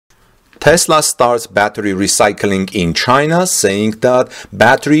Tesla starts battery recycling in China, saying that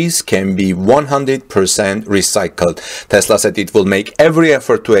batteries can be 100% recycled. Tesla said it will make every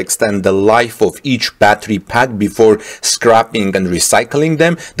effort to extend the life of each battery pack before scrapping and recycling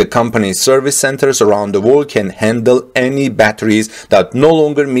them. The company's service centers around the world can handle any batteries that no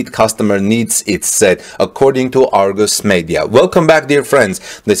longer meet customer needs, it said, according to Argus Media. Welcome back, dear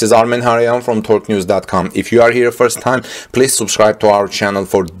friends. This is Armen Harayan from TorqueNews.com. If you are here first time, please subscribe to our channel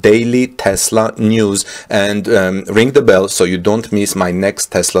for daily Tesla news and ring the bell so you don't miss my next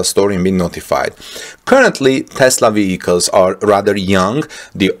Tesla story and be notified. Currently, Tesla vehicles are rather young.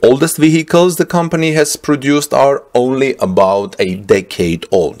 The oldest vehicles the company has produced are only about a decade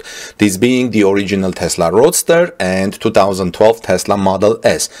old, these being the original Tesla Roadster and 2012 Tesla Model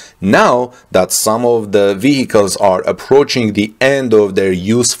S. Now that some of the vehicles are approaching the end of their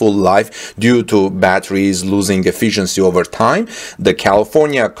useful life due to batteries losing efficiency over time, the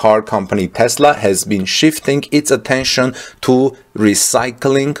California car company Tesla has been shifting its attention to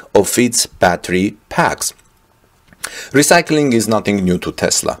recycling of its battery packs. Recycling is nothing new to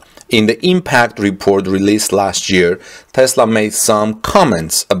Tesla. In the impact report released last year, Tesla made some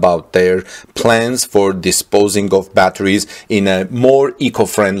comments about their plans for disposing of batteries in a more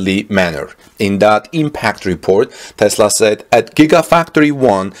eco-friendly manner. In that impact report, Tesla said, at Gigafactory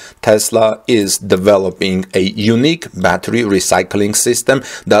 1, Tesla is developing a unique battery recycling system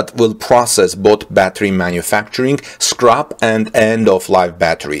that will process both battery manufacturing, scrap, and end-of-life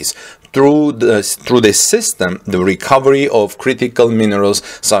batteries. Through this system, the recovery of critical minerals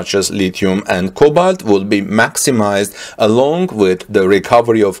such as lithium and cobalt will be maximized, along with the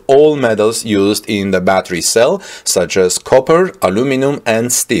recovery of all metals used in the battery cell, such as copper, aluminum,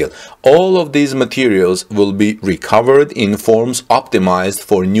 and steel. All of these materials will be recovered in forms optimized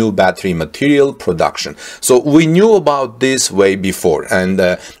for new battery material production. So we knew about this way before, and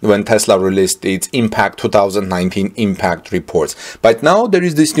when Tesla released its Impact 2019 Impact reports. But now there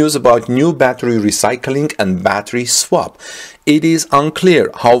is this news about new battery recycling and battery swap. It is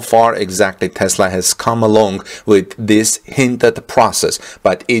unclear how far exactly Tesla has come along with this hinted process,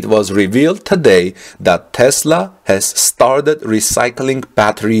 but it was revealed today that Tesla has started recycling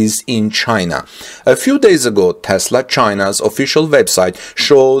batteries in China. A few days ago, Tesla China's official website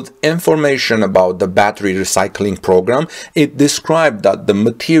showed information about the battery recycling program. It described that the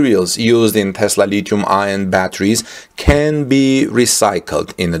materials used in Tesla lithium-ion batteries can be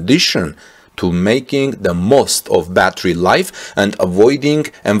recycled. In addition to making the most of battery life and avoiding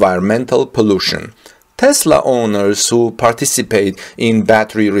environmental pollution. Tesla owners who participate in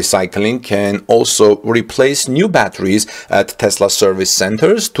battery recycling can also replace new batteries at Tesla service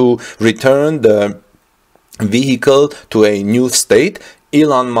centers to return the vehicle to a new state.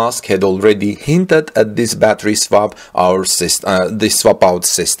 Elon Musk had already hinted at this battery swap out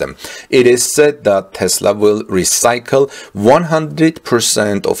system. It is said that Tesla will recycle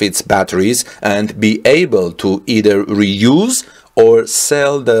 100% of its batteries and be able to either reuse or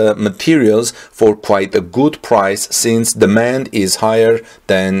sell the materials for quite a good price, since demand is higher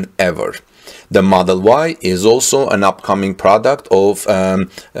than ever. The Model Y is also an upcoming product of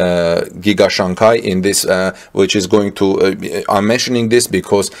Gigafactory in this, which is going to. I'm mentioning this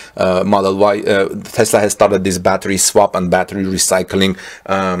because Model Y, Tesla has started this battery swap and battery recycling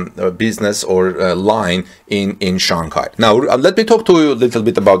business or line in Shanghai. Now, let me talk to you a little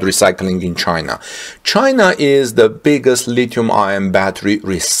bit about recycling in China. China is the biggest lithium-ion battery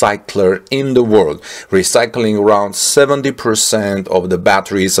recycler in the world, recycling around 70% of the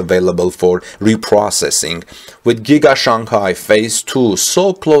batteries available for reprocessing. With Giga Shanghai Phase 2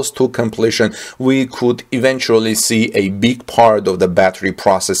 so close to completion, we could eventually see a big part of the battery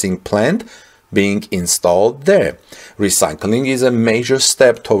processing plant being installed there. Recycling is a major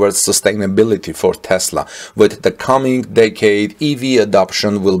step towards sustainability for Tesla. With the coming decade, EV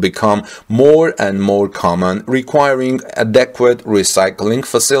adoption will become more and more common, requiring adequate recycling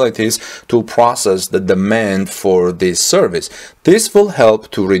facilities to process the demand for this service. This will help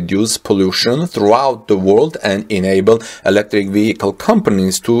to reduce pollution throughout the world and enable electric vehicle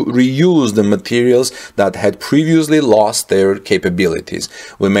companies to reuse the materials that had previously lost their capabilities.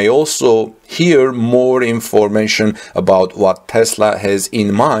 We may also hear more information about what Tesla has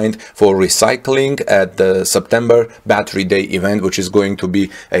in mind for recycling at the September Battery Day event, which is going to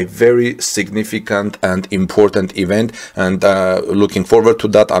be a very significant and important event, and looking forward to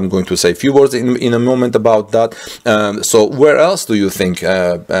that. I'm going to say a few words in a moment about that. So where else do you think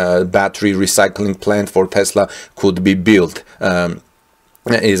battery recycling plant for Tesla could be built?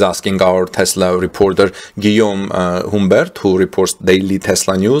 is asking our Tesla reporter Guillaume Humbert, who reports daily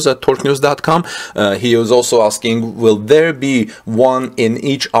Tesla news at torquenews.com. He is also asking, will there be one in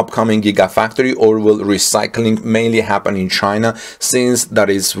each upcoming Gigafactory, or will recycling mainly happen in China, since that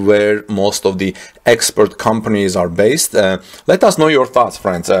is where most of the expert companies are based? Let us know your thoughts,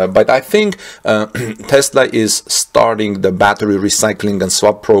 friends. But I think Tesla is starting the battery recycling and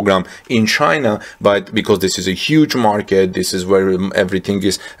swap program in China, but because this is a huge market, this is where everything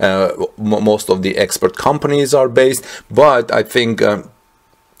is, most of the expert companies are based. But I think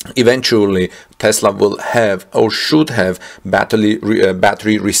eventually Tesla will have, or should have, battery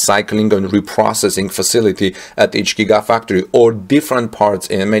recycling and reprocessing facility at each Gigafactory, or different parts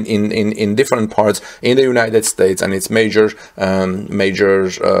in different parts in the United States and its major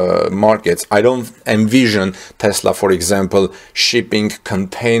markets. I don't envision Tesla, for example, shipping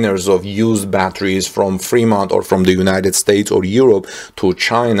containers of used batteries from Fremont or from the United States or Europe to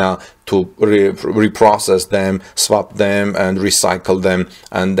China to reprocess them, swap them, and recycle them,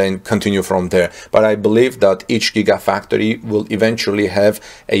 and then continue from there. But I believe that each Gigafactory will eventually have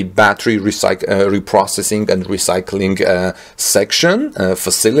a battery reprocessing and recycling section,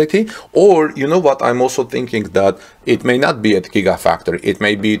 facility. Or, you know what, I'm also thinking that it may not be at Gigafactory. It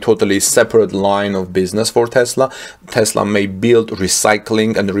may be totally separate line of business for Tesla. Tesla may build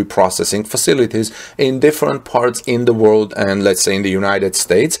recycling and reprocessing facilities in different parts in the world, and let's say in the United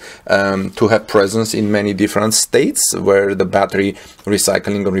States, to have presence in many different states where the battery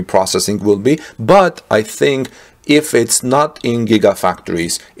recycling and reprocessing will be. But I think if it's not in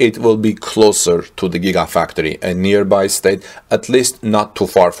Gigafactories, it will be closer to the Gigafactory, a nearby state, at least not too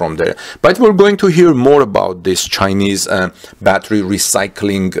far from there. But we're going to hear more about this Chinese battery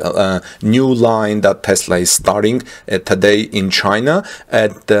recycling new line that Tesla is starting today in China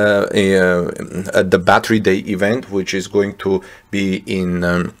at the Battery Day event, which is going to be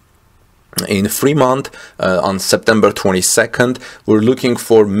in Fremont on September 22nd. We're looking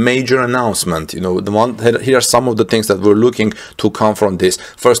for major announcement. You know, here are some of the things that we're looking to come from this.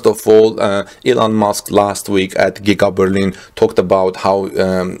 First of all, Elon Musk last week at Giga Berlin talked about how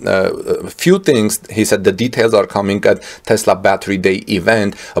a few things. He said the details are coming at Tesla Battery Day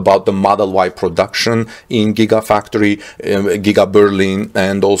event about the Model Y production in Gigafactory, Giga Berlin,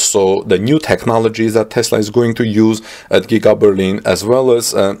 and also the new technologies that Tesla is going to use at Giga Berlin, as well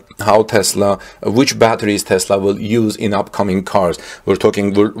as how which batteries Tesla will use in upcoming cars. We're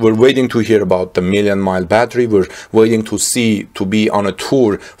waiting to hear about the million-mile battery. We're waiting to be on a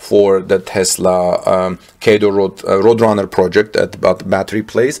tour for the Tesla Roadrunner project about the battery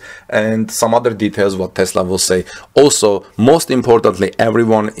place, and some other details what Tesla will say. Also, most importantly,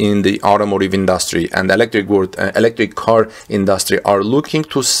 everyone in the automotive industry and electric car industry are looking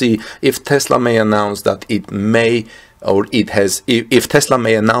to see if Tesla may announce that it may, or it has, if Tesla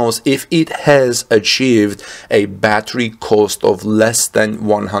may announce if it has achieved a battery cost of less than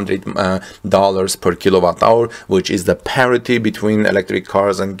 $100 per kilowatt hour, which is the parity between electric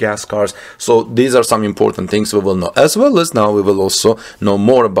cars and gas cars. So these are some important things we will know, as well as now we will also know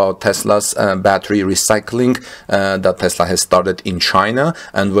more about Tesla's battery recycling that Tesla has started in China,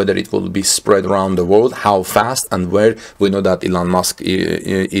 and whether it will be spread around the world, how fast and where. We know that Elon Musk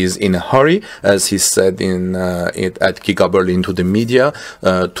is in a hurry, as he said at Giga Berlin to the media,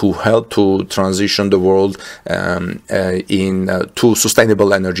 to help to transition the world to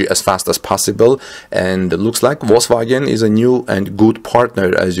sustainable energy as fast as possible. And it looks like Volkswagen is a new and good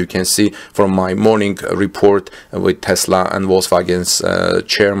partner, as you can see from my morning report with Tesla and Volkswagen's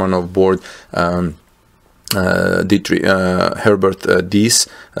chairman of board, Herbert Diess,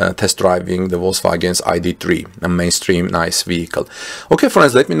 test driving the Volkswagen's ID.3, a mainstream nice vehicle. Okay,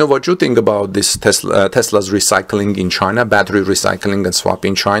 friends, let me know what you think about this Tesla's recycling in China, battery recycling and swap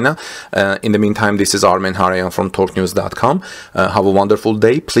in China. In the meantime, this is Armen Harayan from torquenews.com. Have a wonderful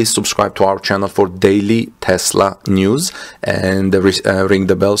day. Please subscribe to our channel for daily Tesla news, and ring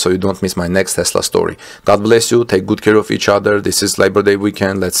the bell so you don't miss my next Tesla story. God bless you. Take good care of each other. This is Labor Day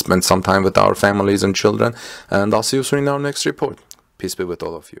weekend. Let's spend some time with our families and children. And I'll see you soon in our next report. Peace be with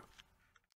all of you.